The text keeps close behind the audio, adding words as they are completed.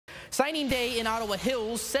Signing day in Ottawa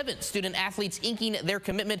Hills, 7 student athletes inking their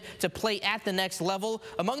commitment to play at the next level.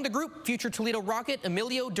 Among the group, future Toledo Rocket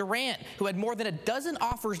Emilio Duran, who had more than a dozen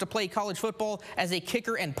offers to play college football as a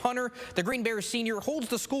kicker and punter. The Green Bears senior holds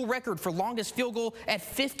the school record for longest field goal at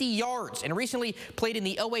 50 yards and recently played in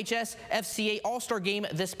the OHS FCA All-Star game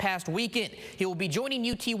this past weekend. He will be joining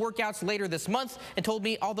UT workouts later this month and told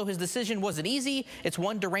me although his decision wasn't easy, it's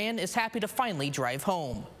one Duran is happy to finally drive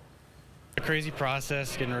home. A crazy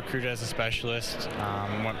process getting recruited as a specialist,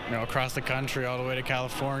 went, across the country, all the way to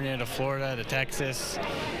California, to Florida, to Texas.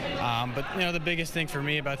 But the biggest thing for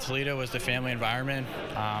me about Toledo was the family environment.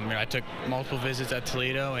 I took multiple visits at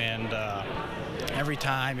Toledo, and every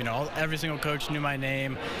time, every single coach knew my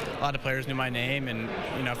name, a lot of players knew my name, and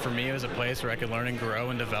for me it was a place where I could learn and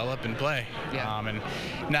grow and develop and play. Yeah. And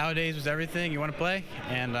nowadays with everything, you want to play,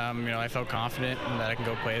 and I felt confident that I can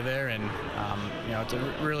go play there, and it's a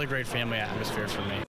really great family atmosphere for me.